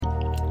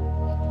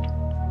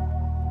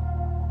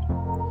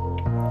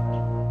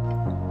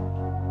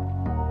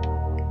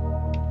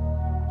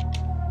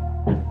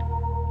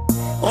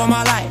all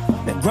my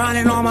life, been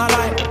grinding all my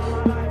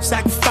life.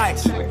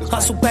 Sacrifice,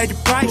 hustle paid the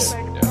price.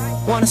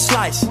 Want a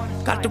slice,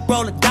 got to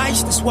roll the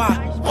dice. That's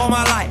why all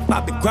my life,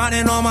 I've been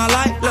grinding all my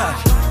life.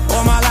 Look,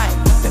 all my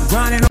life, been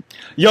grinding.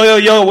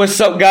 Yo,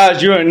 what's up,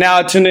 guys? You are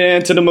now tuning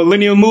in to the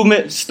Millennial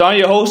Movement, starring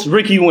your host,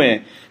 Ricky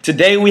Wynn.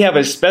 Today, we have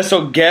a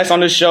special guest on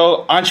the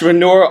show,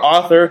 entrepreneur,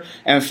 author,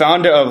 and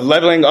founder of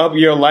Leveling Up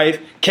Your Life,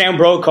 Ken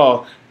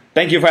Brokaw.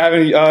 Thank you for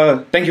being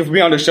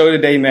on the show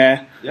today,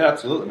 man. Yeah,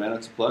 absolutely, man.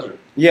 It's a pleasure.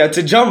 Yeah,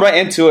 to jump right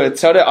into it,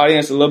 tell the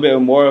audience a little bit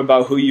more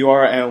about who you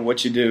are and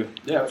what you do.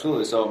 Yeah,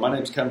 absolutely. So my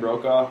name's Ken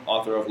Brokaw,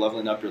 author of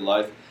Leveling Up Your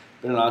Life.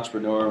 Been an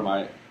entrepreneur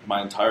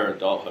my entire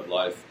adulthood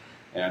life.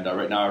 And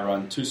right now I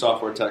run two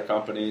software tech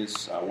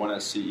companies, one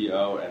as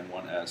CEO and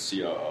one as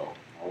COO.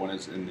 One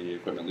is in the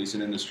equipment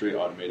leasing industry,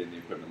 automating the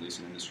equipment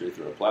leasing industry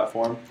through a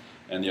platform.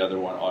 And the other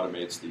one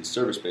automates the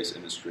service-based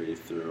industry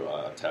through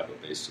a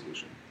tablet-based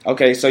solution.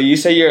 Okay, so you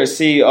say you're a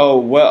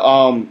CEO.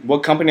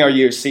 What company are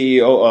you a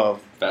CEO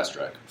of? Fast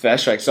Track.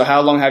 Fast Track. So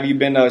how long have you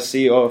been a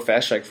CEO of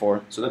Fast Track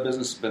for? So that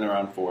business has been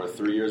around for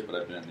 3 years, but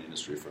I've been in the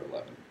industry for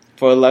 11.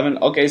 For 11?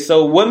 Okay,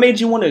 so what made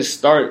you want to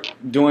start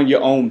doing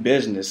your own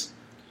business?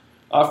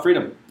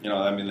 Freedom.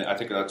 I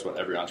think that's what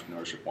every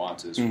entrepreneurship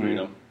wants is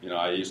freedom.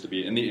 I used to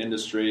be in the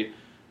industry,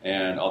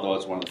 and although I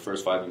was one of the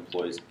first 5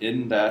 employees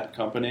in that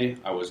company,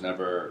 I was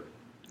never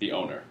the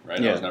owner,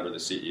 right? Yeah. I was never the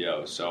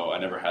CEO, so I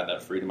never had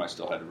that freedom. I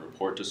still had to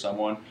report to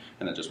someone,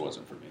 and that just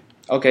wasn't for me.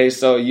 Okay,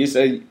 so you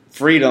said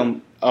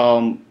freedom.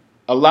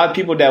 A lot of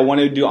people that want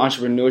to do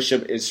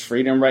entrepreneurship is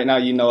freedom right now.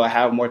 I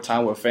have more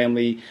time with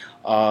family,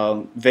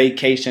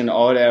 vacation,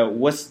 all that.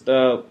 What's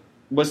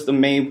the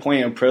main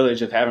point and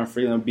privilege of having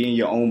freedom, being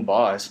your own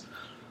boss?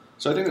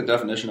 So I think the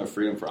definition of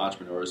freedom for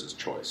entrepreneurs is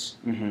choice,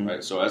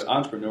 right? So as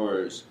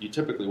entrepreneurs, you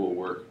typically will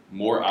work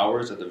more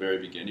hours at the very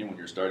beginning when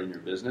you're starting your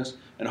business,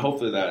 and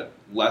hopefully that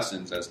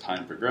lessens as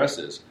time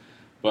progresses.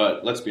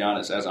 But let's be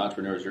honest, as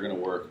entrepreneurs, you're going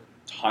to work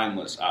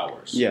timeless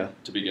hours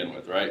to begin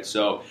with, right?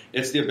 So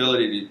it's the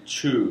ability to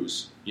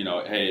choose,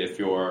 hey, if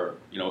your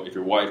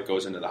wife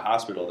goes into the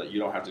hospital, that you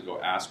don't have to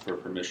go ask for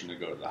permission to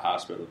go to the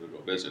hospital to go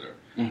visit her.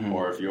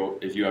 Or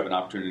if you have an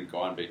opportunity to go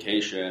on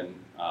vacation,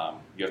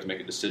 you have to make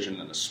a decision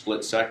in a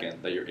split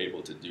second that you're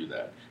able to do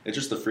that. It's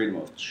just the freedom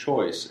of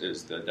choice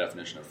is the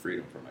definition of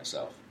freedom for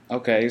myself.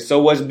 Okay,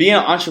 so was being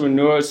an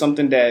entrepreneur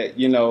something that,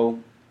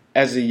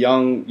 as a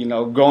young,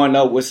 growing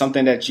up, was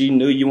something that you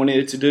knew you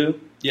wanted to do?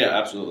 Yeah,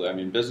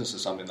 absolutely. Business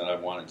is something that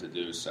I've wanted to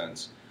do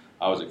since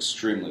I was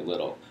extremely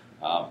little.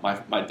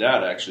 My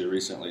dad actually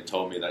recently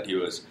told me that he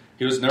was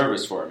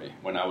nervous for me.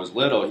 When I was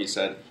little, he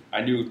said,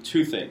 I knew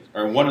two things,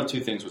 or one of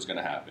two things was going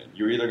to happen.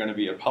 You're either going to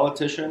be a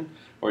politician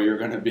or you're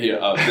going to be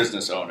a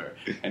business owner.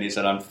 And he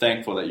said, I'm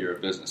thankful that you're a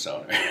business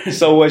owner.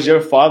 So was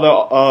your father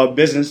a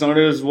business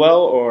owner as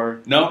well, or?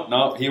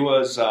 No, he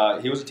was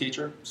a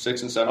teacher,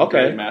 6th and 7th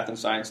grade math and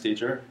science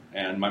teacher.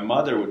 And my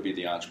mother would be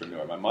the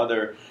entrepreneur. My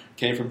mother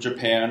came from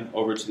Japan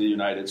over to the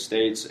United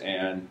States,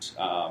 and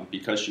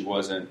because she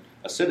wasn't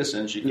a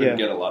citizen, she couldn't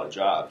get a lot of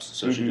jobs.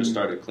 So she just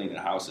started cleaning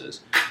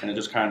houses. And it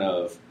just kind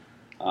of,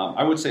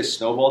 I would say,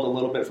 snowballed a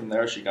little bit from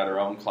there. She got her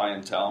own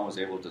clientele and was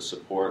able to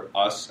support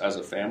us as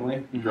a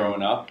family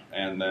growing up.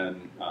 And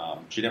then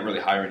she didn't really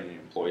hire any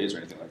employees or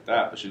anything like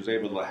that, but she was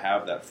able to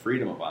have that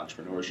freedom of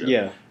entrepreneurship.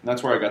 Yeah. And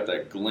that's where I got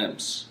that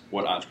glimpse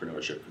what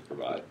entrepreneurship could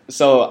provide.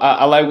 So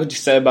I like what you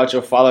said about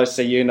your father.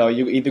 Say, you're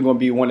either going to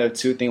be one of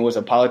two things, was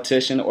a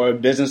politician or a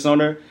business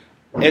owner.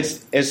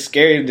 It's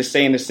scary to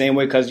say in the same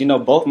way because,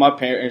 both my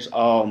parents,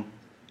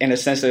 in a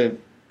sense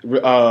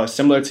of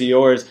similar to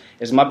yours,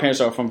 is my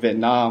parents are from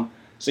Vietnam.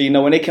 So,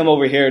 when they came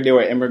over here, they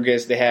were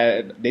immigrants.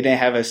 They didn't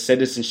have a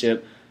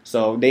citizenship,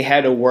 so they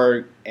had to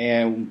work.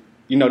 And,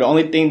 the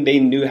only thing they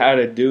knew how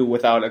to do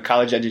without a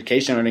college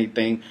education or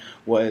anything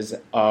was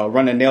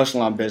run a nail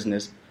salon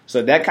business.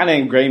 So that kind of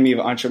ingrained me of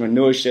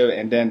entrepreneurship.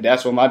 And then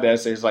that's what my dad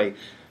says, I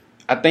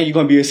think you're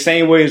going to be the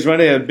same way as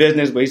running a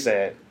business. But he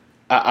said,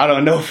 I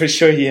don't know for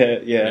sure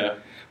yet. Yeah.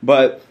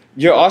 But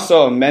you're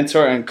also a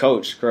mentor and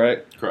coach,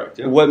 correct? Correct.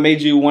 Yeah. What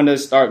made you want to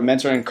start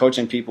mentoring and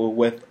coaching people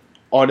with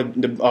all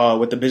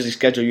with the busy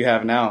schedule you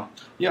have now?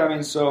 Yeah,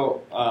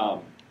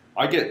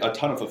 I get a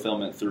ton of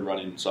fulfillment through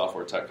running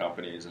software tech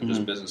companies and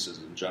just businesses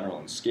in general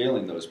and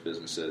scaling those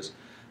businesses.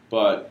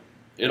 But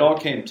it all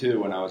came to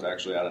when I was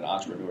actually at an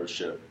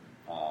entrepreneurship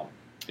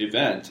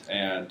event,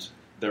 and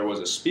there was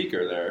a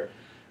speaker there,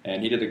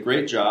 and he did a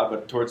great job,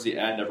 but towards the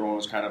end, everyone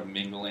was kind of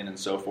mingling and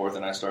so forth,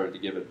 and I started to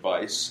give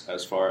advice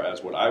as far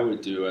as what I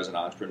would do as an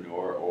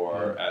entrepreneur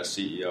or as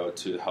CEO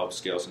to help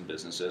scale some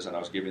businesses, and I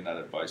was giving that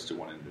advice to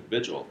one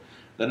individual.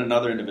 Then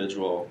another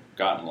individual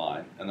got in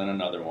line, and then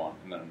another one,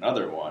 and then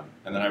another one,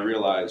 and then I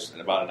realized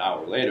about an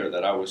hour later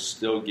that I was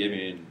still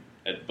giving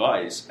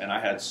advice, and I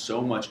had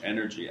so much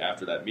energy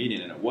after that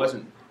meeting, and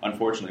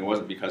unfortunately, it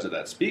wasn't because of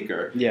that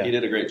speaker. Yeah. He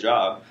did a great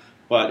job.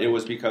 But it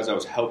was because I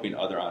was helping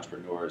other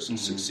entrepreneurs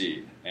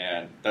succeed,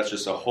 and that's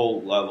just a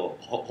whole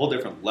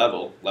different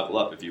level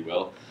up, if you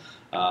will,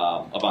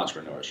 of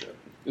entrepreneurship.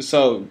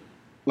 So,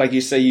 like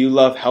you say, you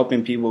love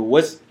helping people.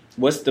 What's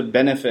the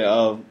benefit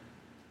of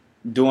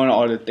doing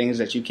all the things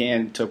that you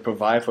can to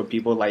provide for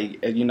people?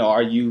 Like, you know,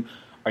 are you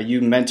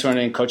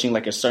mentoring and coaching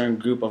like a certain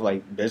group of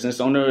like business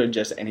owner or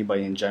just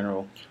anybody in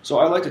general? So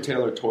I like to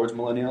tailor towards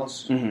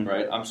millennials, Mm-hmm.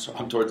 right?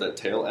 I'm towards that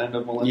tail end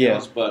of millennials,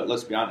 Yeah. but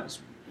let's be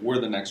honest, we're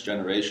the next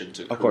generation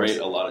to create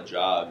a lot of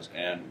jobs,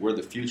 and we're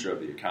the future of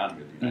the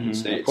economy of the United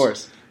States. Of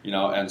course. You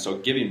know, and so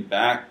giving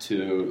back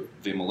to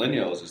the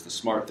millennials is the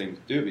smart thing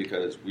to do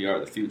because we are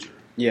the future.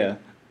 Yeah.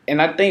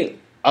 And I think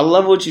I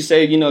love what you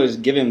say, you know, is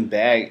giving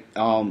back.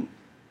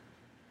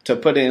 To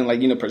put it in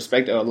like, you know,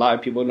 perspective, a lot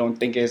of people don't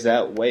think it's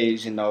that way.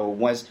 You know,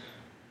 once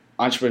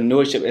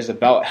entrepreneurship is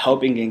about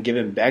helping and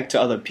giving back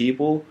to other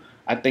people,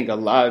 I think a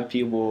lot of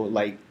people,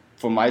 like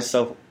for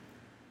myself,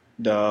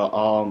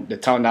 the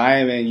town that I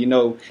am in, you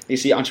know, they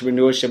see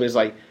entrepreneurship as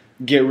like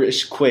get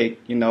rich quick.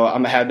 You know, I'm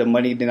gonna have the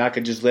money, then I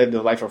could just live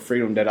the life of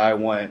freedom that I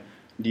want.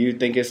 Do you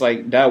think it's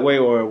like that way,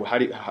 or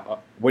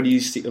what do you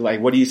see? Like,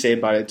 what do you say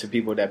about it to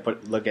people that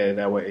look at it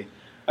that way?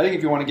 I think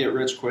if you want to get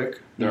rich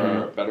quick, there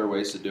Mm-hmm. are better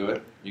ways to do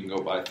it. You can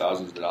go buy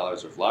thousands of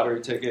dollars of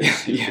lottery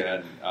tickets. You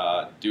can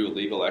do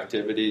illegal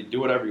activity. Do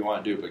whatever you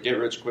want to do. But get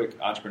rich quick,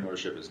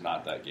 entrepreneurship is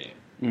not that game.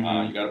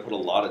 Mm-hmm. You got to put a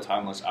lot of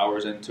timeless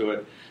hours into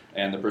it.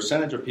 And the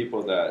percentage of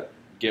people that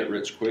get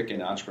rich quick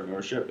in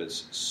entrepreneurship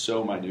is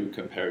so minute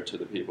compared to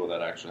the people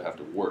that actually have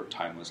to work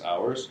timeless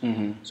hours.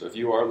 Mm-hmm. So if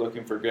you are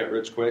looking for get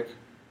rich quick,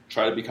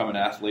 try to become an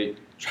athlete.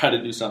 Try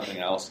to do something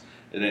else.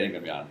 It ain't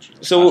going to be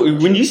entrepreneurship. So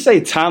when you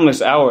say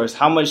timeless hours,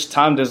 how much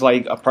time does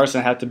like a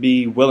person have to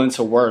be willing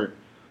to work,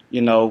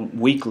 you know,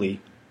 weekly?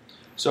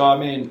 So, I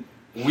mean,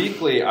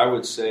 weekly, I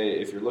would say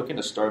if you're looking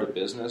to start a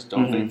business,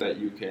 don't Mm-hmm. think that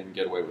you can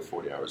get away with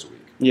 40 hours a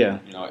week. Yeah.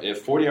 You know,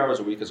 if 40 hours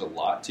a week is a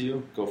lot to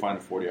you, go find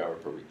a 40-hour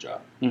per week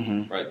job,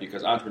 Mm-hmm. right?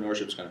 Because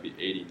entrepreneurship is going to be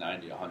 80,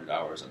 90, 100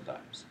 hours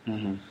sometimes.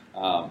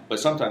 Mm-hmm. But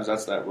sometimes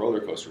that's that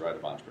roller coaster ride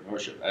of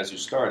entrepreneurship. As you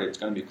start, it's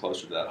going to be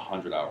closer to that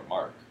 100-hour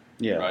mark,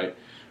 Yeah. right?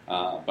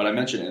 But I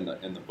mentioned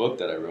in the book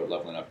that I wrote,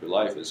 Leveling Up Your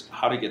Life, is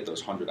how to get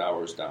those 100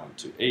 hours down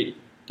to 80,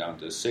 down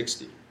to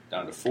 60,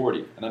 down to 40,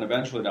 and then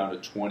eventually down to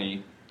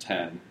 20,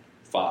 10,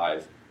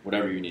 5,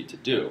 whatever you need to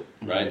do,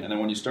 right? Mm-hmm. And then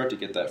when you start to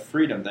get that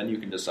freedom, then you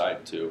can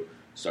decide to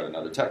start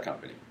another tech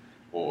company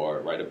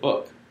or write a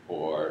book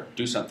or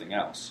do something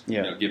else,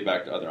 Yeah. you know, give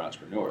back to other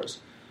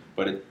entrepreneurs.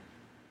 But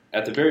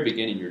at the very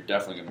beginning, you're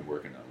definitely going to be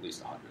working at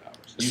least 100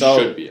 hours. You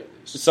should be at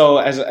least. So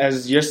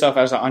as yourself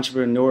as an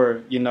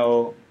entrepreneur, you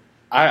know,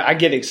 I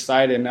get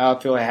excited and I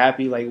feel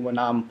happy like when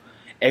I'm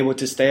able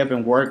to stay up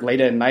and work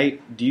late at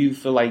night. Do you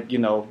feel like, you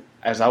know,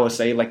 as I would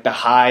say, like the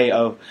high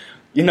of,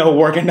 you know,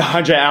 working the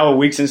 100-hour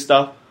weeks and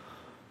stuff?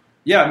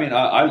 Yeah, I mean,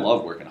 I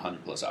love working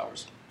 100 plus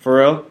hours. For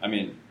real? I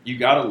mean, you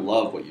got to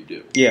love what you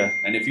do. Yeah.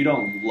 And if you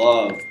don't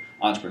love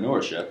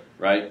entrepreneurship,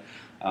 right,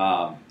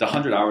 the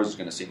 100 hours is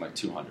going to seem like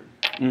 200.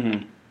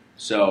 Mm-hmm.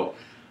 So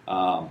the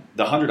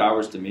 100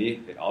 hours to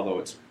me, although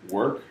it's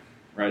work,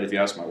 right, if you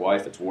ask my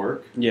wife, it's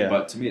work. Yeah.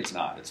 But to me, it's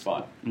not. It's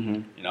fun.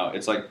 Mm-hmm. You know,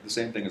 it's like the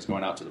same thing as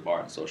going out to the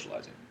bar and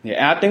socializing. Yeah,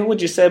 and I think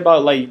what you said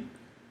about like,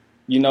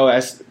 you know,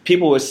 as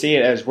people would see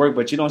it as work,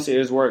 but you don't see it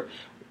as work.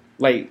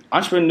 Like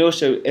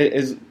entrepreneurship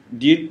is.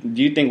 Do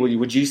you think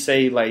would you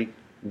say like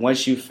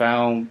once you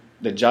found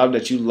the job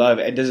that you love,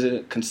 it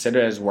doesn't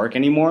consider as work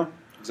anymore?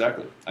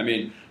 Exactly. I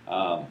mean,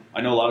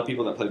 I know a lot of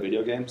people that play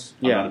video games.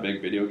 I'm Yeah. not a big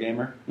video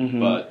gamer, Mhm.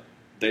 but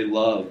they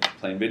love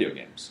playing video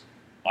games.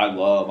 I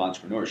love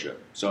entrepreneurship.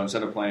 So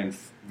instead of playing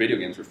video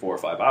games for 4 or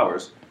 5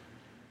 hours,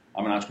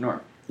 I'm an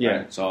entrepreneur. Yeah.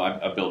 Right? So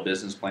I build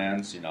business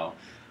plans, you know,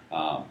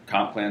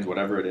 comp plans,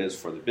 whatever it is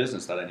for the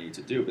business that I need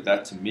to do. But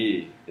that to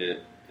me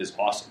it is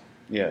awesome.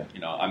 Yeah. You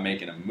know, I'm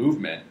making a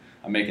movement.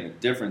 I'm making a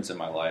difference in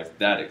my life.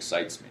 That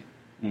excites me.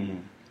 Mm-hmm.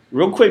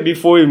 Real quick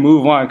before we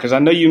move on, because I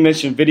know you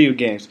mentioned video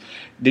games.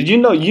 Did you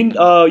know you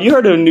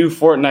heard of the new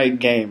Fortnite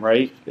game,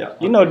 right? Yeah.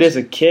 You know, there's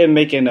a kid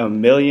making $1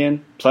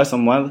 million plus a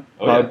month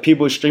Oh, by yeah.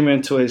 people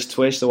streaming to his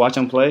Twitch to watch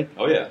him play.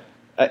 Oh yeah.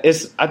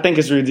 I think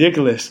it's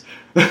ridiculous.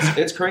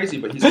 It's crazy,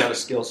 but he's got a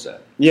skill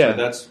set. Yeah. So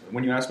that's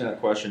when you ask me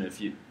that question.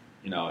 If you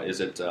know,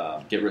 is it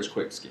get rich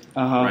quick scheme?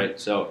 Uh-huh. Right.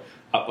 So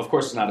of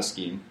course it's not a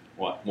scheme.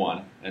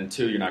 One and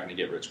two, you're not going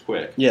to get rich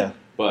quick. Yeah.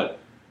 But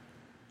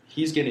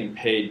he's getting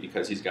paid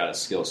because he's got a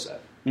skill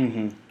set.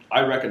 Mm-hmm.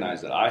 I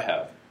recognize that I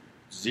have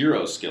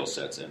zero skill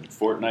sets in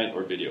Fortnite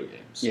or video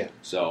games. Yeah.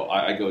 So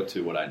I go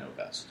to what I know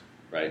best.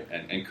 Right.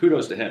 And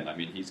kudos to him. I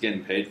mean, he's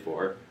getting paid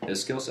for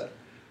his skill set.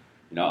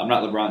 You know, I'm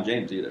not LeBron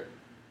James either.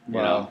 You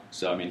Wow. know?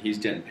 So I mean, he's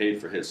getting paid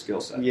for his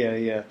skill set. Yeah,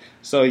 yeah.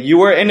 So you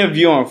were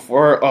interviewing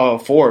for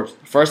Forbes.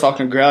 First off,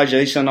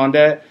 congratulations on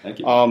that. Thank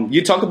you.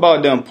 You talk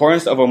about the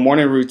importance of a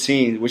morning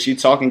routine, which you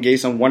talk and gave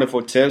some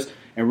wonderful tips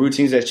and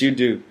routines that you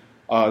do.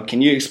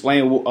 Can you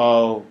explain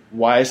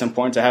why it's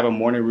important to have a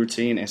morning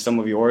routine and some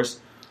of yours?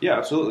 Yeah,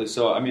 absolutely.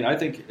 So, I mean, I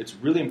think it's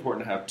really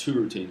important to have two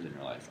routines in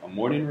your life, a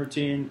morning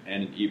routine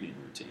and an evening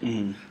routine.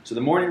 Mm-hmm. So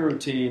the morning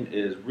routine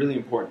is really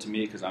important to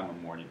me because I'm a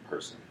morning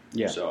person.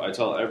 Yeah. So I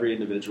tell every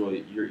individual,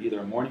 you're either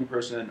a morning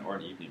person or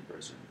an evening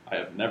person. I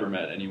have never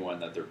met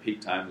anyone that their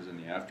peak time is in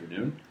the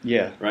afternoon,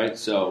 Yeah. right?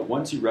 So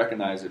once you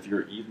recognize if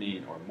you're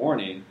evening or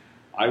morning,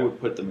 I would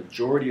put the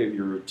majority of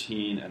your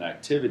routine and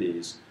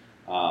activities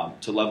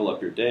to level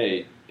up your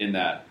day in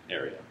that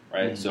area,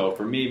 right? So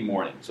for me,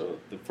 morning. So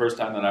the first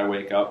time that I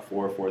wake up,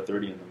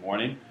 4:30 in the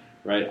morning,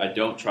 right? I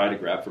don't try to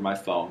grab for my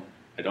phone.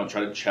 I don't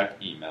try to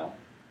check email,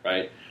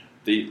 right?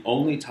 The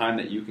only time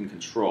that you can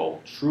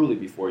control truly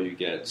before you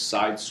get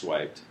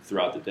sideswiped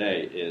throughout the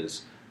day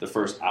is the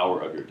first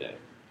hour of your day,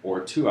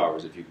 or 2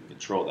 hours if you can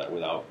control that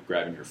without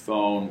grabbing your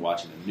phone,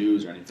 watching the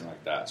news, or anything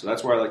like that. So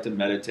that's where I like to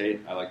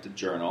meditate. I like to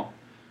journal,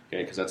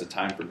 okay, because that's a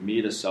time for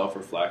me to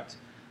self-reflect.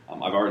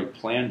 I've already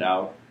planned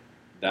out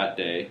that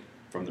day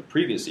from the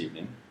previous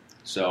evening,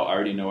 so I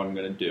already know what I'm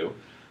going to do.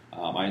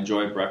 I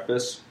enjoy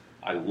breakfast.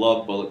 I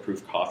love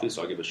Bulletproof coffee,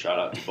 so I'll give a shout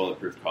out to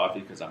Bulletproof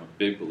coffee because I'm a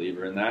big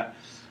believer in that.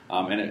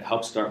 And it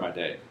helps start my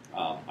day.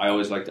 I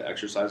always like to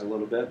exercise a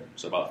little bit,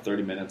 so about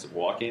 30 minutes of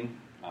walking.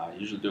 I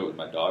usually do it with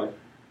my dog.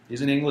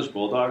 He's an English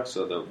bulldog,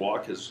 so the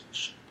walk is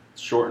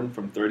shortened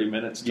from 30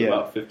 minutes to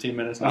about 15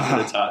 minutes now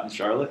that it's hot in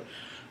Charlotte.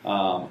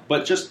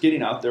 But just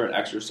getting out there and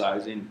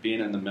exercising, being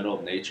in the middle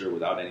of nature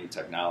without any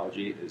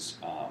technology,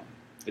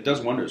 it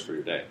does wonders for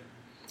your day.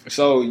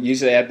 So you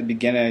said at the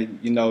beginning,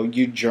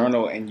 you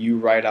journal and you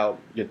write out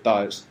your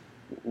thoughts.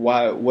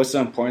 What's the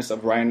importance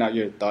of writing out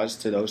your thoughts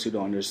to those who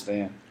don't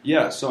understand?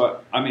 Yeah,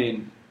 so I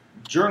mean,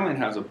 journaling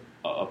has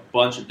a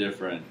bunch of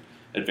different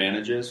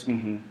advantages,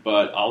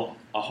 but I'll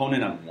hone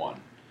in on one,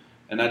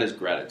 and that is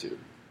gratitude.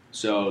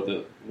 So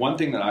the one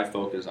thing that I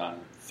focus on,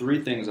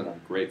 3 things that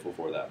I'm grateful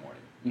for that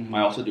morning.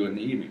 I also do it in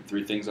the evening,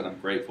 3 things that I'm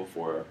grateful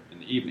for in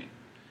the evening.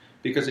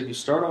 Because if you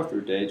start off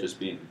your day just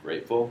being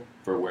grateful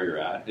for where you're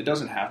at, it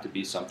doesn't have to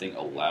be something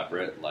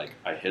elaborate like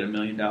I hit $1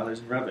 million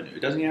in revenue.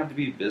 It doesn't even have to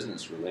be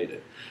business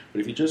related.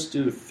 But if you just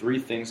do 3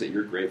 things that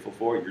you're grateful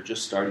for, you're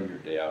just starting your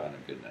day out on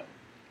a good note.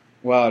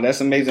 Wow,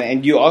 that's amazing.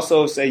 And you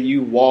also say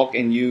you walk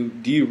and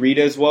do you read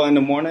as well in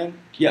the morning?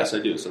 Yes, I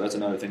do. So that's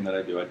another thing that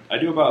I do. I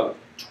do about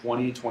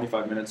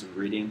 20-25 minutes of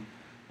reading.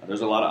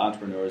 There's a lot of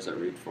entrepreneurs that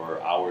read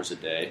for hours a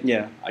day.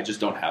 Yeah. I just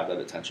don't have that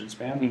attention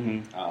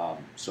span.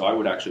 So I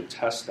would actually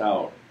test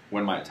out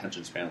when my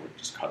attention span would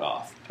just cut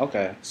off.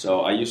 Okay.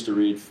 So I used to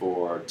read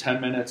for 10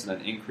 minutes and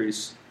then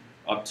increase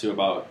up to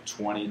about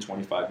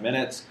 20-25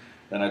 minutes.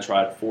 Then I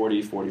tried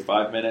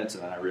 40-45 minutes,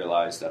 and then I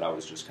realized that I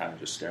was just kind of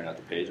just staring at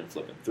the page and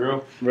flipping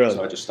through. Really?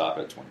 So I just stopped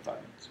at 25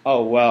 minutes.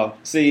 Oh, wow.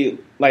 See,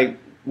 like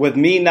with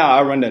me now,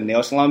 I run the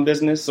nail salon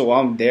business, so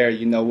I'm there,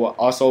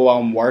 also while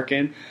I'm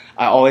working.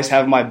 I always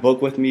have my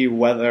book with me,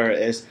 whether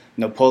it's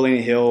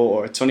Napoleon Hill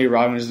or Tony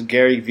Robbins,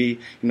 Gary Vee,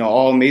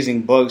 all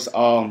amazing books.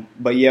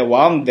 But yeah,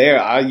 while I'm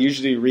there, I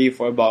usually read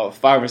for about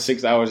 5 or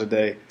 6 hours a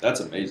day.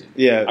 That's amazing.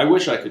 Yeah. I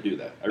wish I could do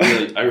that.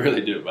 I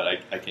really do, but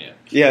I can't.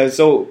 Yeah.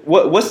 So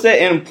what's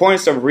the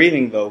importance of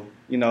reading though?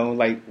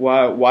 Like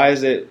why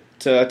is it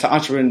to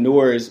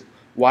entrepreneurs,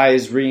 why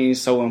is reading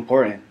so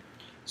important?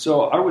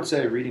 So I would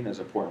say reading is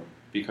important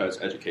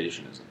because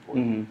education is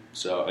important.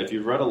 So if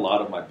you've read a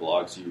lot of my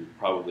blogs, you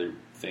probably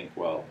think,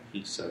 well,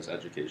 he says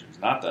education is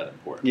not that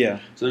important. Yeah.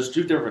 So there's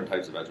 2 different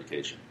types of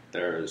education.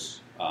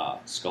 There's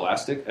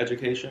scholastic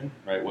education,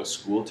 right, what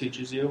school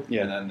teaches you,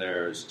 and then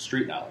there's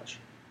street knowledge,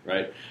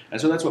 right? And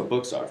so that's what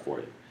books are for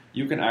you.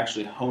 You can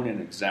actually hone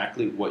in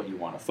exactly what you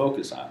want to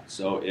focus on.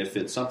 So if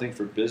it's something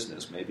for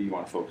business, maybe you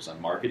want to focus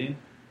on marketing,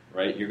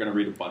 right? You're going to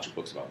read a bunch of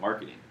books about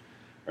marketing,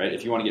 right?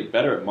 If you want to get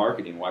better at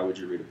marketing, why would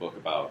you read a book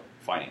about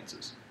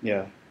finances?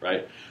 Yeah.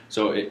 Right?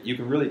 So you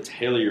can really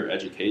tailor your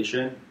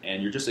education,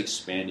 and you're just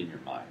expanding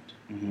your mind.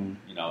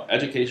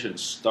 Education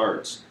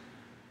starts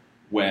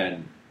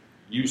when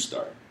you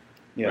start,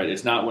 right?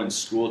 It's not when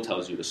school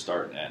tells you to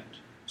start and end.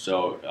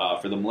 So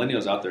for the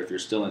millennials out there, if you're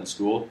still in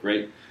school,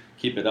 great,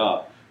 keep it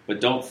up. But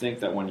don't think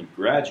that when you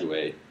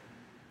graduate,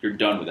 you're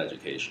done with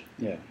education.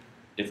 Yeah.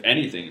 If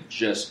anything, it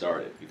just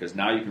started, because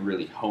now you can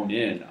really hone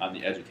in on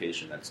the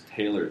education that's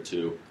tailored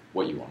to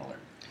what you want to learn.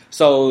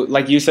 So,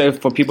 like you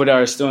said, for people that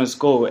are still in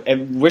school, if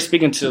we're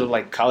speaking to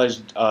like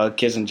college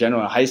kids in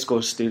general, high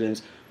school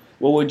students,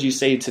 what would you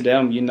say to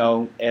them,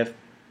 if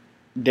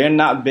they're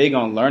not big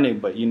on learning,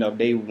 but,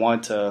 they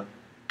want to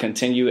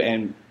continue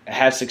and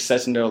have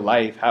success in their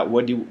life?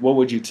 What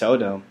would you tell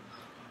them?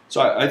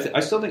 So I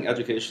still think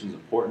education is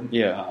important.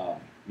 Yeah.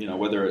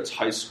 Whether it's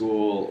high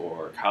school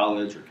or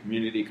college or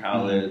community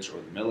college or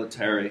the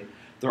military,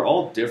 they're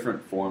all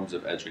different forms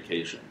of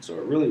education. So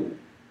it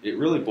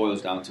really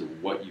boils down to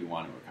what you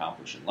want to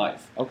accomplish in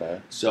life. Okay.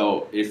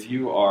 So if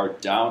you are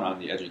down on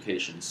the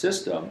education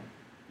system,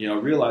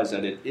 realize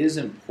that it is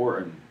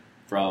important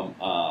from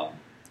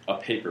a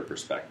paper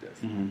perspective,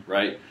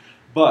 right?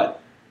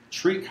 But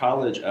treat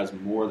college as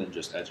more than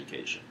just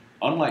education.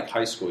 Unlike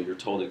high school, you're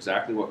told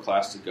exactly what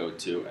class to go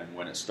to and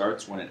when it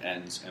starts, when it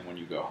ends, and when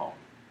you go home,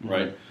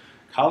 right?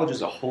 College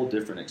is a whole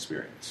different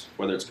experience,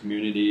 whether it's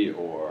community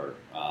or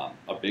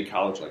a big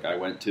college like I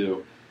went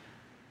to.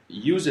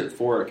 Use it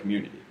for a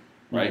community,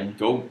 right?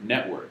 Go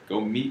network,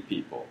 go meet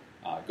people,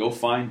 go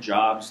find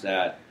jobs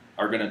that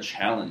are going to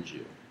challenge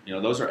you.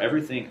 Those are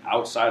everything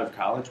outside of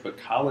college, but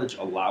college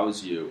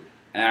allows you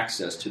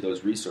access to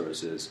those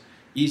resources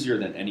easier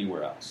than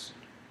anywhere else.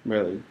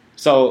 Really?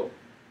 So,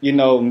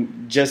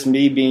 just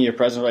me being your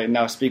president right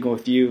now, speaking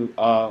with you,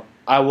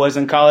 I was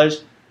in college,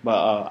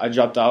 but I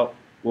dropped out.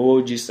 What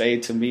would you say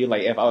to me,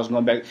 like, if I was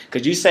going back?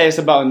 Because you say it's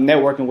about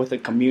networking with a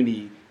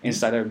community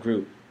inside a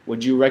group.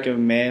 Would you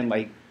recommend,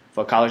 like,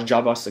 for college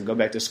dropouts to go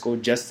back to school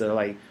just to,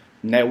 like,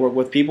 network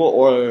with people?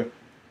 Or,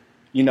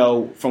 you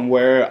know, from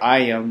where I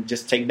am,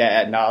 just take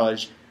that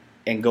knowledge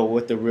and go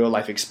with the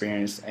real-life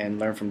experience and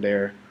learn from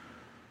there?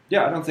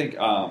 Yeah, I don't think,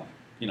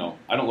 you know,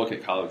 I don't look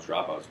at college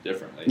dropouts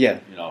differently. Yeah.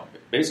 You know,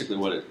 basically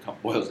what it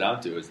boils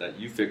down to is that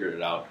you figured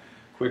it out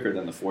quicker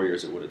than the 4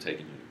 years it would have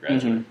taken you to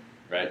graduate,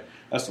 right?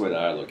 That's the way that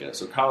I look at it.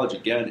 So college,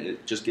 again,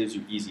 it just gives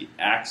you easy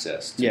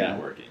access to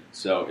networking.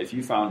 So if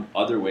you found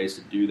other ways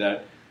to do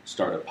that,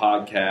 start a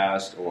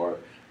podcast or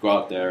go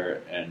out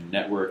there and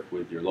network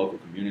with your local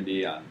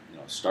community on, you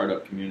know,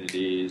 startup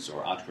communities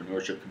or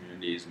entrepreneurship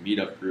communities,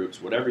 meetup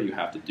groups, whatever you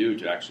have to do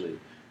to actually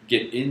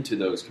get into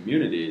those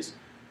communities,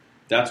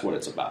 that's what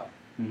it's about.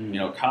 You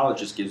know, college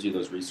just gives you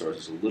those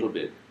resources a little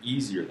bit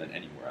easier than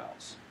anywhere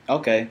else.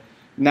 Okay.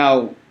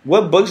 Now,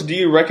 what books do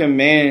you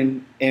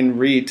recommend and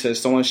read to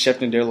someone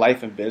shifting their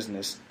life and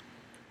business?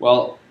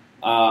 Well,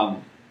 my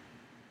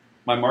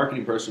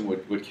marketing person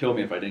would kill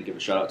me if I didn't give a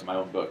shout out to my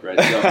own book, right?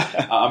 So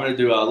I'm going to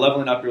do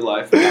Leveling Up Your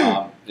Life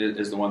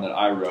is the one that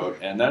I wrote.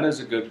 And that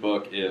is a good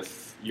book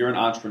if you're an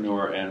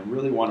entrepreneur and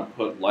really want to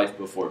put life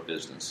before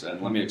business.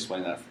 And let me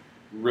explain that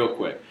real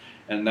quick.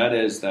 And that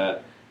is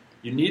that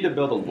you need to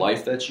build a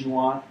life that you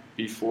want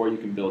before you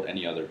can build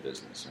any other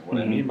business. And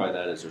what I mean by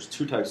that is there's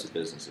two types of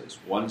businesses.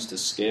 One's to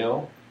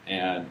scale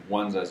and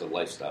one's as a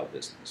lifestyle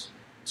business.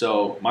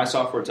 So my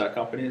software tech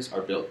companies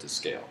are built to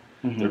scale.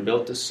 They're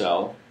built to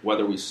sell.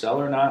 Whether we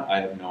sell or not,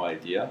 I have no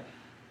idea.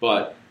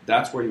 But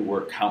that's where you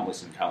work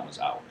countless and countless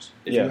hours.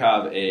 If you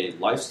have a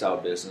lifestyle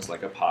business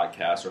like a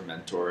podcast or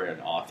mentor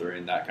and author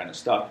and that kind of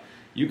stuff,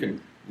 you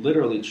can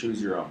literally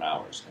choose your own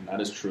hours. And that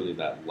is truly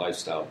that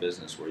lifestyle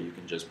business where you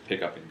can just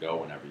pick up and go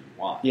whenever you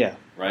want. Yeah.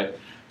 Right?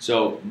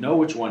 So know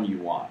which one you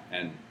want.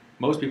 And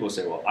most people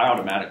say, well, I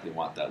automatically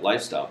want that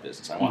lifestyle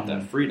business. I want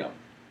that freedom,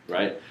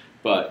 right?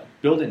 But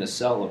building a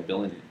sell and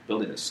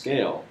building a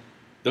scale,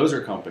 those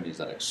are companies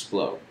that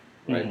explode,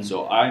 right?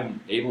 So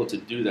I'm able to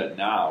do that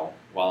now.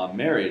 While I'm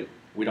married,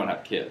 we don't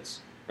have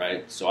kids,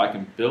 right? So I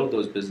can build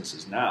those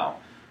businesses now.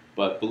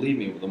 But believe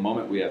me, the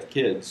moment we have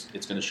kids,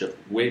 it's going to shift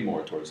way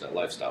more towards that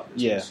lifestyle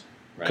business.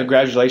 Right?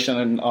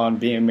 Congratulations on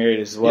being married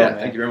as well. Yeah,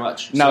 thank you very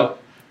much. Now,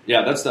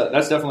 that's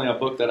definitely a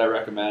book that I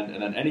recommend.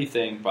 And then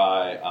anything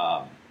by,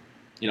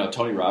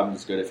 Tony Robbins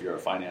is good if you're a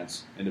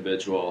finance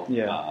individual.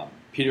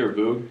 Peter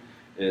Voogd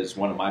is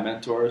one of my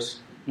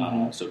mentors.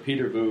 So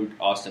Peter Voogd,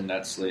 Austin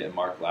Netzley, and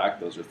Mark Lack,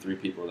 those are three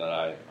people that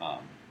I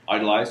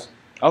idolize.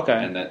 Okay.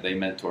 And that they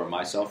mentor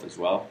myself as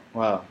well.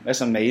 Wow,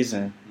 that's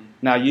amazing.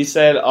 Now, you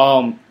said,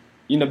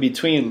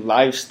 between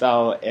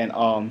lifestyle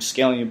and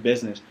scaling your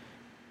business,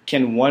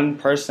 can one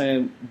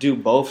person do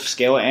both,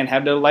 scale and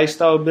have their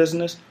lifestyle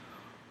business?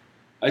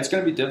 It's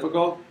going to be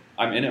difficult.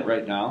 I'm in it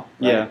right now.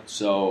 Right? Yeah.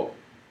 So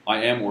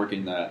I am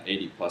working that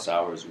 80-plus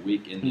hours a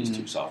week in these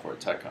two software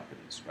tech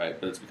companies, right?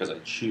 But it's because I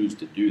choose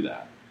to do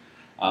that.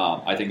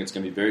 I think it's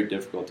going to be very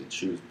difficult to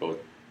choose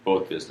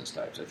both business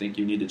types. I think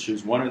you need to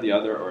choose one or the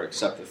other, or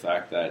accept the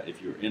fact that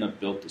if you're in a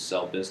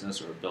built-to-sell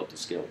business or a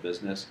built-to-scale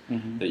business,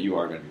 that you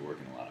are going to be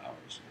working a lot of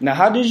hours. Now,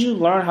 how did you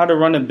learn how to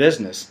run a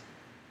business?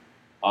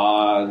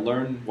 I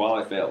learned while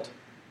I failed.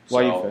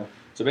 Why you failed?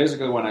 So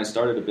basically, when I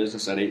started a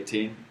business at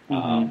 18,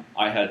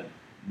 I had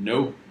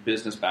no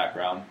business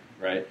background,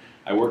 right?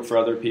 I worked for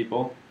other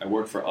people. I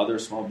worked for other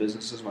small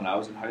businesses when I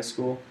was in high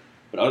school.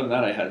 But other than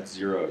that, I had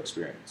zero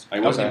experience.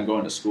 I wasn't even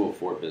going to school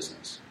for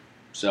business.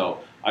 So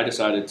I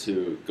decided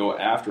to go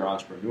after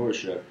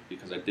entrepreneurship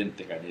because I didn't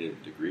think I needed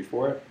a degree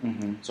for it.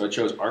 So I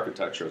chose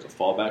architecture as a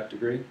fallback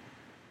degree,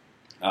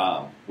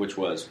 which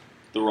was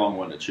the wrong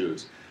one to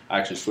choose. I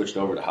actually switched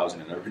over to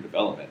housing and urban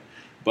development.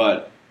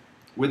 But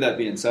with that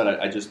being said,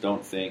 I just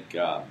don't think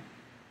you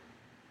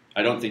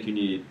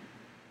need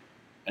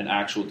an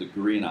actual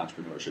degree in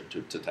entrepreneurship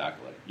to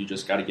tackle it. You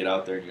just got to get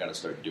out there and you got to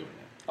start doing it.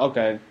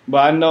 Okay, but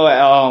I know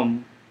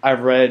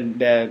I've read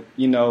that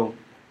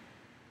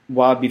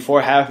while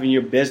before having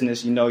your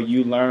business,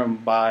 you learn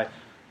by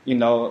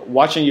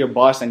watching your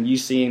boss and you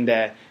seeing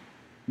that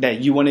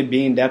you want to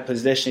be in that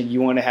position,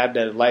 you want to have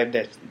that life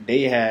that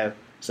they have.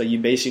 So you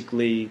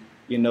basically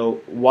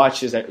watch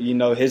his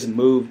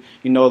move,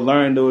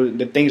 learn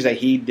the things that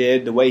he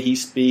did, the way he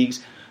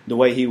speaks, the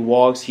way he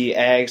walks, he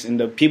acts, and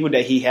the people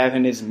that he have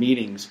in his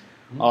meetings.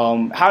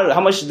 How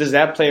much does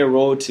that play a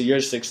role to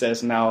your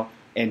success now?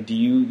 And do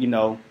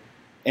you,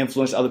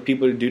 influence other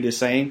people to do the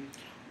same?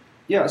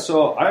 Yeah,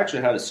 so I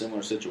actually had a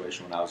similar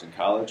situation when I was in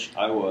college.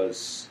 I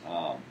was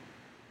call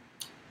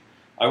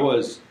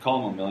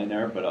him a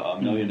millionaire, but a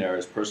millionaire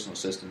is personal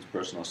assistant.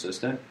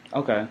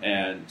 Okay.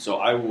 And so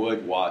I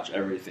would watch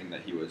everything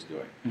that he was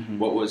doing.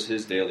 What was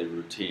his daily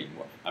routine?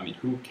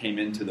 Who came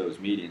into those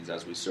meetings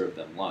as we served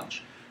them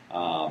lunch?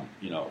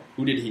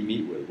 Who did he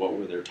meet with? What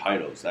were their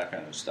titles? That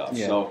kind of stuff.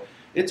 Yeah. So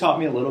it taught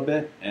me a little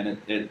bit, and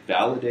it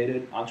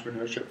validated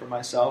entrepreneurship for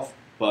myself.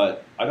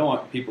 But I don't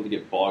want people to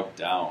get bogged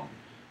down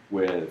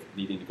with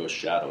needing to go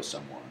shadow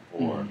someone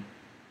or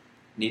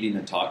needing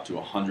to talk to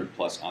 100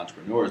 plus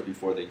entrepreneurs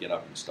before they get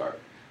up and start.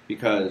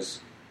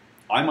 Because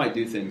I might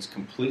do things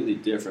completely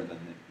different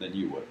than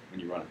you would when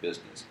you run a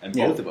business. And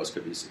both of us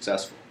could be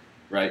successful,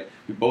 right?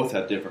 We both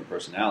have different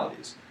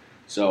personalities.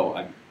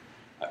 So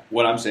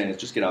what I'm saying is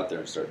just get out there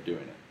and start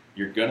doing it.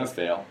 You're going to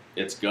fail.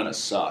 It's going to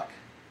suck,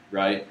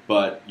 right?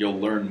 But you'll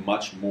learn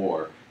much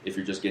more if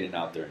you're just getting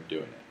out there and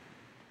doing it.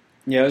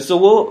 Yeah,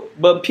 so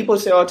but people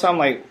say all the time,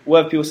 like,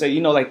 what people say,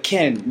 like,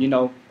 Ken,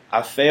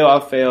 I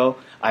fail,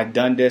 I've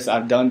done this,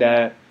 I've done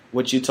that,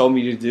 what you told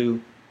me to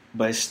do,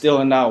 but it's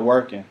still not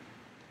working.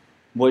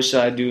 What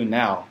should I do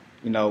now?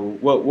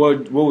 What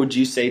would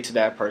you say to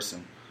that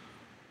person?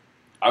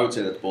 I would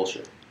say that's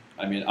bullshit.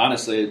 I mean,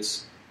 honestly,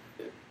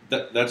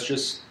 that's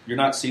just, you're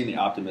not seeing the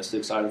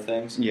optimistic side of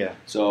things. Yeah.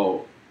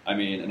 So, I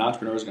mean, an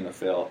entrepreneur is going to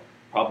fail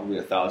probably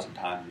 1,000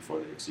 times before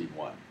they exceed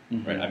one.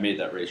 Mm-hmm. Right? I made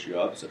that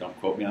ratio up, so don't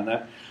quote me on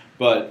that.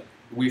 But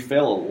we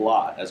fail a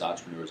lot as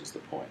entrepreneurs is the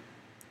point.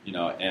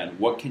 And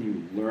what can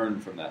you learn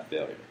from that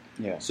failure?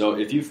 Yeah. So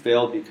if you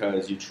failed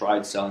because you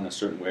tried selling a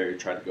certain way or you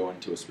tried to go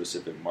into a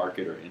specific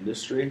market or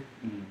industry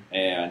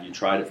and you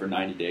tried it for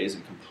 90 days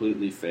and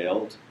completely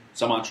failed,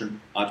 some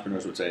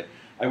entrepreneurs would say,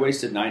 I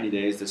wasted 90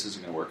 days, this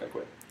isn't going to work, I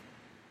quit.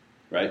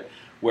 Right?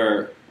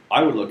 Where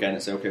I would look at it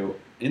and say, okay, well,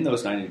 in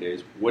those 90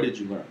 days, what did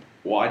you learn?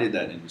 Why did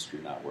that industry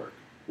not work?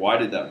 Why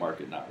did that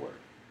market not work?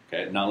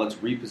 Okay, now let's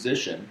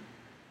reposition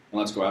and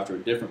let's go after a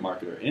different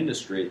market or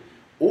industry,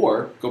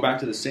 or go back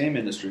to the same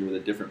industry with a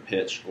different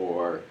pitch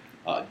or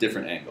a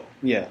different angle.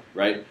 Yeah.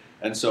 Right?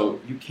 And so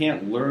you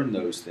can't learn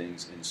those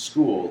things in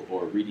school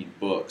or reading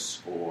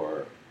books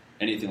or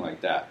anything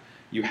like that.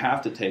 You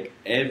have to take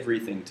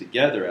everything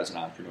together as an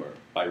entrepreneur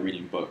by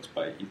reading books,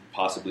 by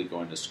possibly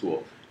going to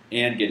school,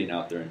 and getting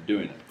out there and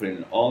doing it. Putting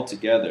it all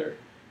together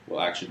will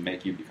actually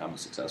make you become a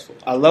successful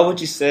entrepreneur. I love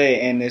what you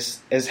say, and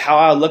it's how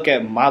I look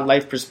at my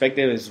life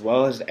perspective as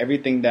well as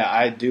everything that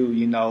I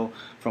do,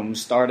 from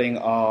starting,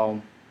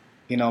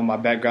 my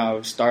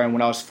background, starting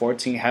when I was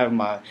 14, having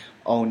my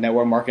own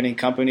network marketing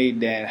company,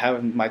 then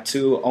having my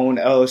 2 own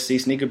LLC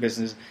sneaker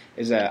business,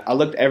 is that I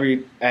looked at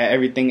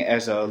everything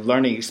as a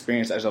learning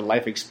experience, as a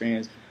life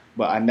experience,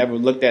 but I never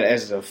looked at it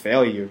as a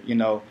failure,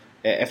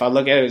 If I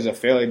look at it as a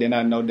failure, then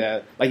I know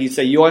that, like you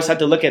said, you always have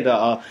to look at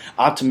the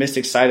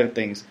optimistic side of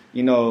things.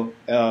 The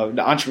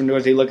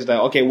entrepreneurs, they look at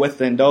that, okay,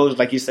 within those,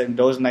 like you said,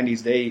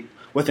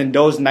 within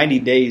those 90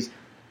 days,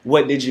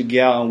 what did you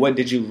get out and what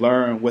did you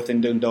learn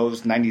within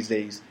those 90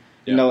 days?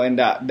 And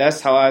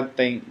that's how I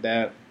think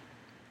that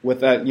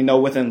with that,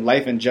 within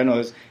life in general,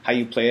 is how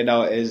you play it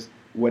out is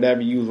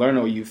whatever you learn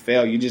or you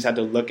fail, you just have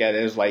to look at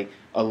it as like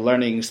a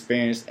learning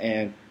experience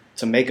and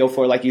to make up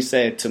for it, like you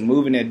said, to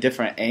move in a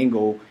different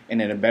angle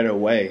and in a better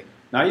way.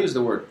 Now I use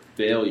the word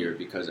failure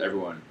because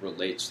everyone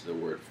relates to the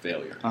word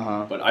failure,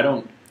 but I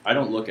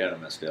don't look at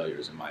them as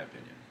failures in my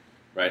opinion.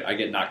 Right? I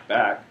get knocked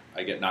back,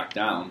 I get knocked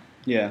down.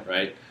 Yeah.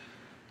 Right?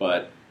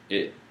 But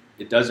it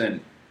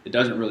doesn't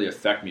really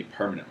affect me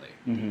permanently.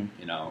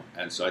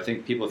 And so I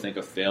think people think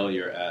of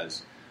failure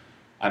as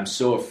I'm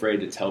so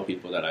afraid to tell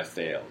people that I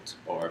failed,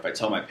 or if I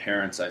tell my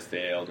parents I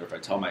failed, or if I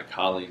tell my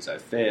colleagues I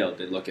failed,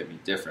 they look at me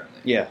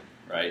differently. Yeah.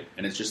 Right?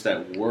 And it's just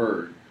that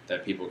word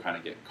that people kind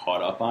of get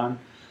caught up on,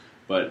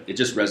 but it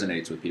just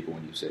resonates with people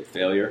when you say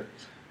failure,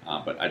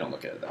 but I don't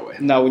look at it that way.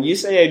 Now, when you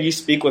say you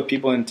speak with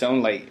people and tell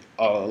them,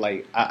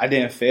 I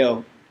didn't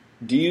fail,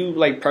 do you,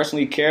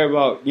 personally care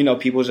about,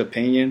 people's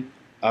opinion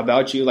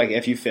about you,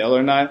 if you fail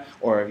or not,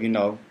 or,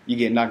 you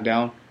get knocked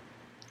down?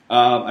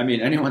 I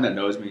mean, anyone that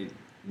knows me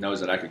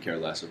knows that I could care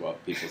less about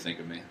what people think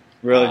of me.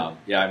 Really?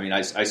 Yeah, I mean,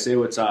 I say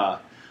what's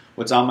on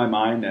my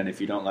mind, and if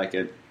you don't like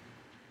it,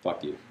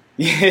 fuck you.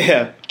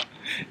 Yeah.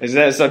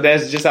 So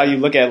that's just how you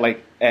look at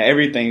at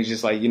everything. It's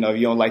just if you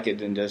don't like it,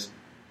 then just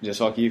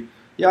fuck you.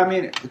 Yeah, I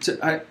mean,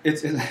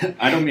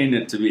 I don't mean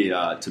it to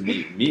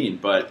be mean,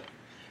 but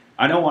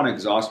I don't want to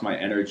exhaust my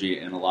energy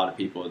in a lot of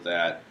people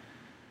that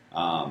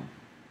are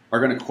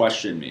going to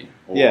question me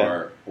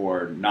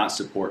or not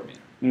support me.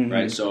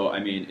 Right? So, I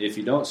mean, if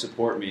you don't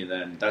support me,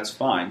 then that's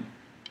fine.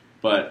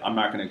 But I'm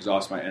not going to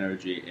exhaust my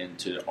energy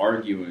into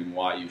arguing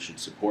why you should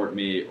support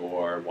me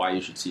or why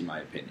you should see my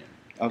opinion.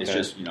 Okay. It's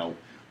just,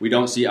 we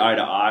don't see eye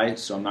to eye,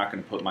 so I'm not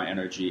going to put my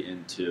energy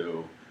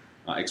into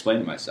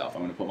explaining myself.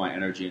 I'm going to put my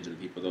energy into the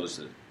people, those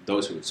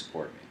who would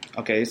support me.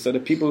 Okay, so the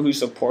people who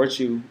support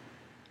you,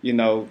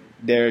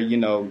 they're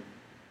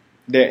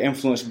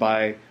influenced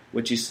by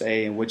what you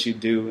say and what you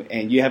do,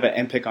 and you have an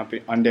impact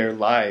on their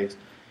lives.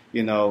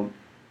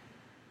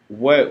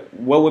 What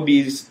would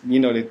be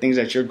the things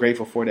that you're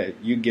grateful for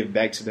that you give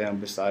back to them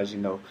besides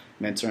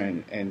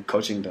mentoring and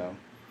coaching them?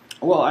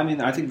 Well, I mean,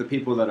 I think the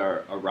people that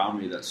are around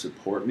me that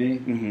support me,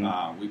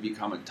 we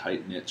become a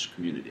tight-knit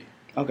community.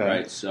 Okay.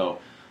 Right? So,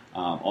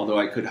 although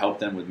I could help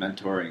them with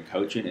mentoring and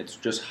coaching, it's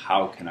just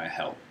how can I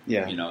help?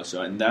 Yeah.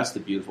 And that's the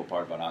beautiful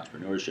part about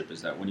entrepreneurship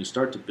is that when you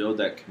start to build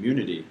that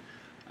community,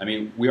 I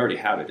mean, we already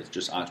have it. It's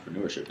just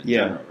entrepreneurship in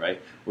general,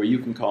 right? Where you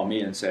can call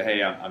me and say,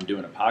 hey, I'm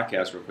doing a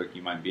podcast real quick.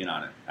 You mind being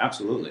on it?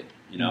 Absolutely.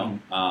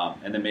 And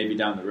then maybe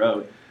down the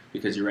road,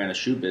 because you ran a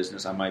shoe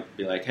business, I might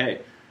be like,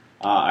 hey,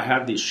 I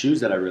have these shoes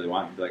that I really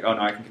want. And be like, oh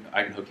no,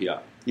 I can hook you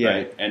up. Yeah.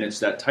 Right? And it's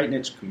that tight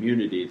knit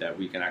community that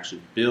we can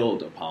actually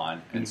build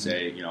upon and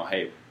say,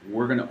 hey,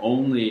 we're going to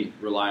only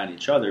rely on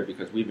each other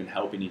because we've been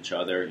helping each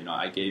other.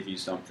 I gave you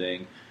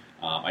something.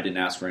 I didn't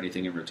ask for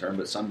anything in return,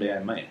 but someday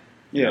I might.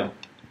 Yeah.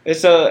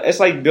 It's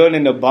like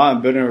building a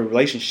bond, building a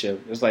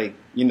relationship. It's like,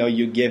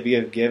 you give,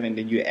 and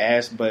then you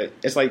ask, but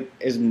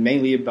it's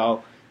mainly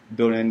about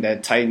building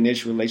that tight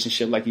knit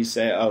relationship, like you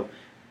said, of,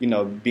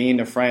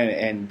 being a friend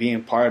and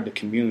being part of the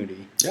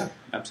community. Yeah,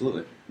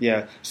 absolutely.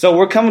 Yeah. So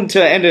we're coming to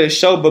the end of the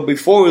show, but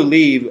before we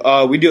leave,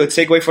 we do a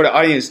takeaway for the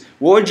audience.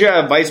 What would your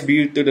advice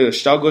be through the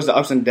struggles, the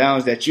ups and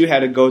downs that you had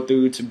to go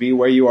through to be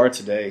where you are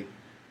today?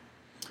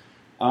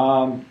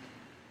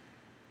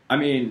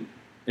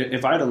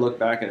 If I had to look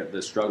back at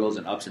the struggles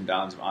and ups and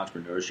downs of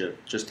entrepreneurship,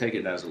 just take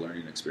it as a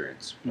learning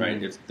experience,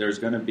 right? Mm-hmm. There's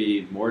going to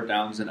be more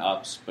downs than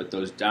ups, but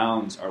those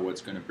downs are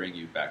what's going to bring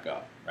you back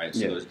up, right?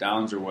 So those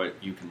downs are what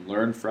you can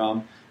learn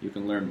from. You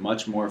can learn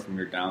much more from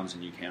your downs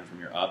than you can from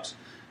your ups.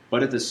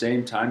 But at the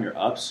same time, your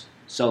ups,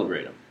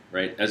 celebrate them,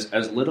 right? As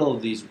little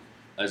of the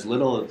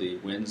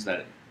wins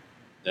that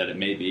it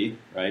may be,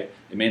 right?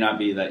 It may not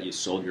be that you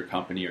sold your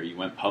company or you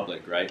went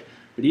public, right?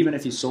 But even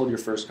if you sold your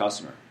first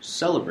customer,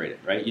 celebrate it,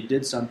 right? You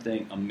did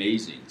something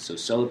amazing. So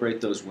celebrate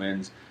those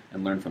wins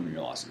and learn from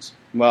your losses.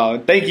 Well,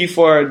 thank you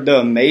for the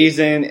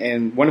amazing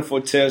and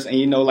wonderful tips.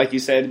 And, like you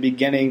said at the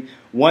beginning,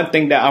 one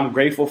thing that I'm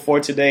grateful for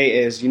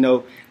today is,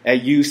 that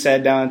you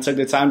sat down and took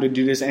the time to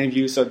do this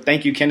interview. So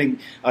thank you, Kenny,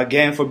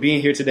 again, for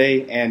being here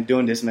today and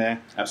doing this,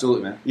 man.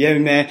 Absolutely, man. Yeah,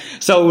 man.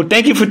 So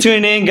thank you for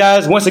tuning in,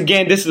 guys. Once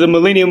again, this is the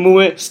Millennium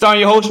Movement,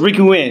 starring your host,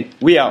 Ricky Wynn.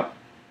 We out.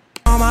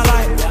 All my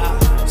life,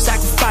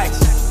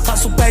 sacrifice,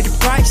 hustle, pay the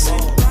price,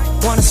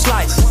 want a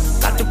slice,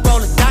 got to roll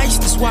the dice,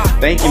 that's why.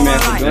 Thank you, man,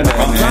 for doing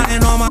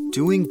that, man.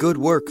 Doing good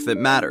work that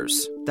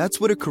matters. That's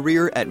what a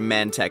career at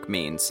Mantech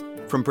means.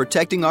 From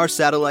protecting our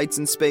satellites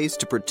in space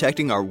to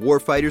protecting our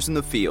warfighters in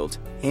the field.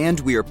 And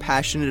we are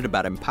passionate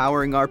about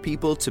empowering our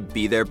people to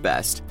be their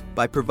best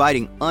by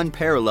providing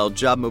unparalleled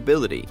job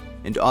mobility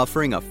and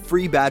offering a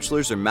free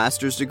bachelor's or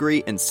master's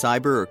degree in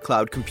cyber or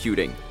cloud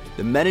computing.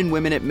 The men and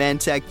women at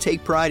Mantech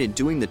take pride in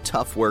doing the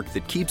tough work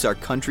that keeps our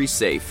country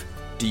safe.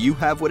 Do you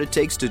have what it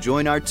takes to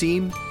join our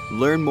team?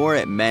 Learn more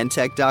at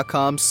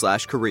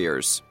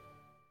mantech.com/careers.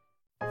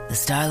 The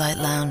Starlight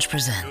Lounge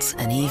presents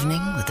An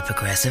Evening with the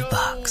Progressive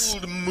Box.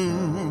 Old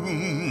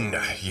moon,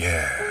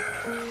 yeah.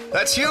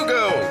 That's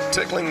Hugo,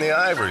 tickling the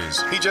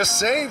ivories. He just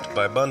saved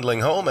by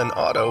bundling home and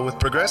auto with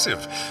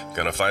Progressive.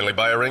 Gonna finally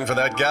buy a ring for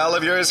that gal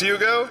of yours,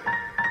 Hugo?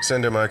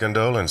 Send her my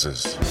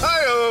condolences.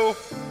 Hi-oh!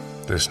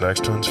 This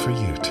next one's for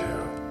you two.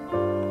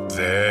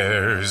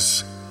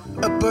 There's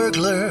a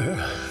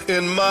burglar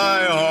in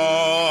my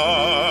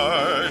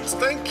heart.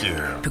 Thank you.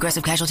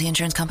 Progressive Casualty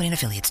Insurance Company and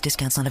Affiliates.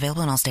 Discounts not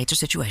available in all states or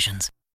situations.